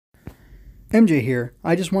MJ here.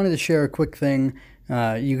 I just wanted to share a quick thing.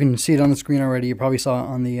 You can see it on the screen already. You probably saw it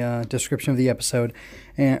on the description of the episode,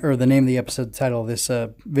 or the name of the episode, the title of this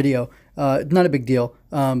video. Not a big deal,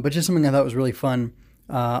 but just something I thought was really fun.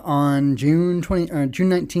 On June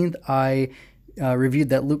 19th, I reviewed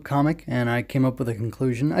that Luke comic, and I came up with a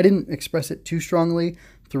conclusion. I didn't express it too strongly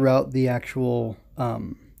throughout the actual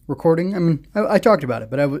recording. I mean, I talked about it,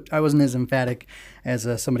 but I wasn't as emphatic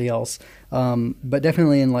as somebody else. But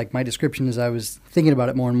definitely in like my description, as I was thinking about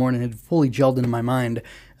it more and more, and it had fully gelled into my mind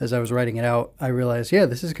as I was writing it out, I realized, yeah,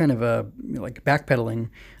 this is kind of a like backpedaling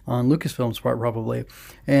on Lucasfilm's part probably.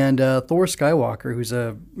 And Thor Skywalker, who's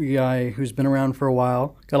a guy who's been around for a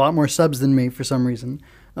while, got a lot more subs than me for some reason.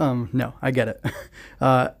 No, I get it.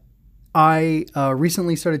 I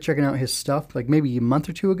recently started checking out his stuff, like maybe a month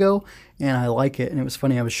or two ago, and I like it. And it was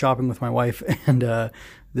funny, I was shopping with my wife, and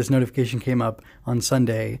this notification came up on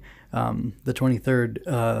Sunday, the 23rd,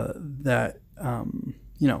 that,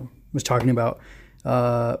 was talking about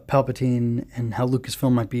Palpatine and how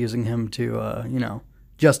Lucasfilm might be using him to,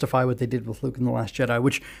 justify what they did with Luke in The Last Jedi,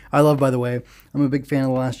 which I love, by the way. I'm a big fan of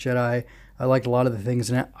The Last Jedi. I liked a lot of the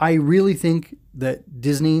things in it. I really think that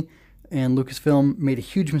Disney and Lucasfilm made a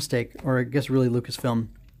huge mistake, or I guess really Lucasfilm,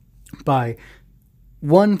 by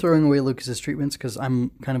one, throwing away Lucas's treatments, because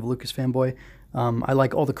I'm kind of a Lucas fanboy. I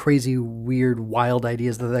like all the crazy, weird, wild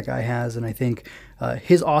ideas that guy has, and I think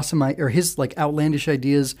his like outlandish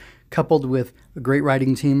ideas, coupled with a great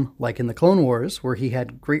writing team, like in the Clone Wars, where he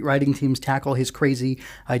had great writing teams tackle his crazy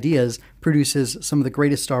ideas, produces some of the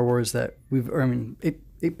greatest Star Wars that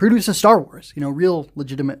it produces Star Wars, real,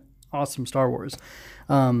 legitimate, awesome Star Wars.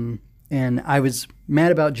 And I was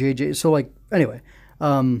mad about JJ. So, anyway,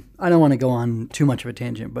 I don't want to go on too much of a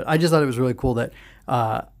tangent, but I just thought it was really cool that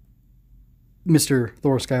Mr.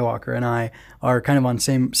 Thor Skywalker and I are kind of on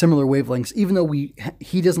similar wavelengths, even though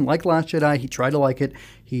he doesn't like Last Jedi. He tried to like it.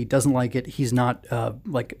 He doesn't like it. He's not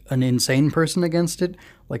like an insane person against it,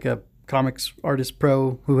 like a comics artist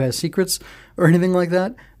pro who has secrets or anything like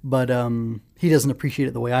that. But he doesn't appreciate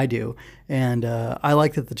it the way I do. And I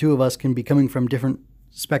like that the two of us can be coming from different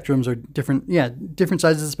spectrums, or different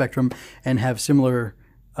sides of the spectrum, and have similar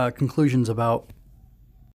conclusions about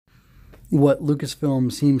what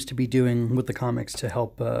Lucasfilm seems to be doing with the comics to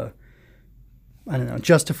help,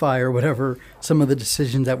 justify or whatever some of the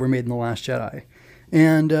decisions that were made in The Last Jedi.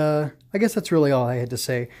 And I guess that's really all I had to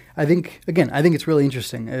say. I think it's really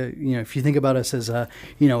interesting. If you think about us as a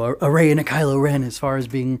Rey and a Kylo Ren, as far as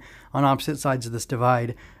being on opposite sides of this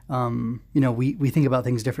divide, we think about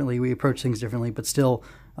things differently, we approach things differently, but still,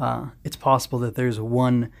 it's possible that there's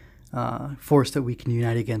one force that we can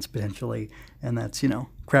unite against potentially, and that's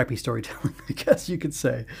crappy storytelling, I guess you could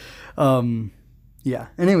say.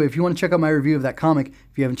 Anyway, if you want to check out my review of that comic,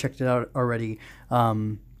 if you haven't checked it out already,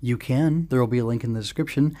 you can. There will be a link in the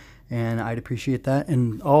description, and I'd appreciate that.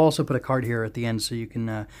 And I'll also put a card here at the end so you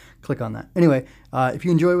can click on that. Anyway, if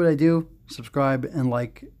you enjoy what I do, subscribe and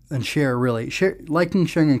like and share. Really, liking,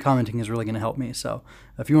 sharing, and commenting is really going to help me. So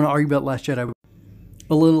if you want to argue about Last Jedi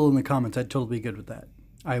a little in the comments, I'd totally be good with that.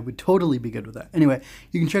 I would totally be good with that. Anyway,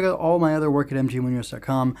 you can check out all my other work at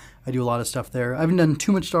mgmunoz.com. I do a lot of stuff there. I haven't done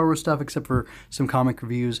too much Star Wars stuff except for some comic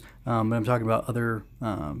reviews, but I'm talking about other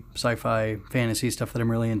sci-fi, fantasy stuff that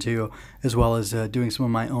I'm really into, as well as doing some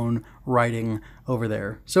of my own writing over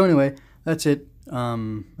there. So anyway, that's it.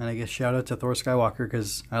 And I guess shout out to Thor Skywalker,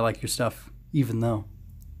 because I like your stuff, even though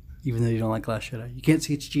you don't like Last Jedi. You can't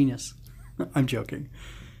see its genius. I'm joking.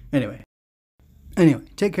 Anyway,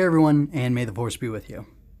 take care, everyone, and may the Force be with you.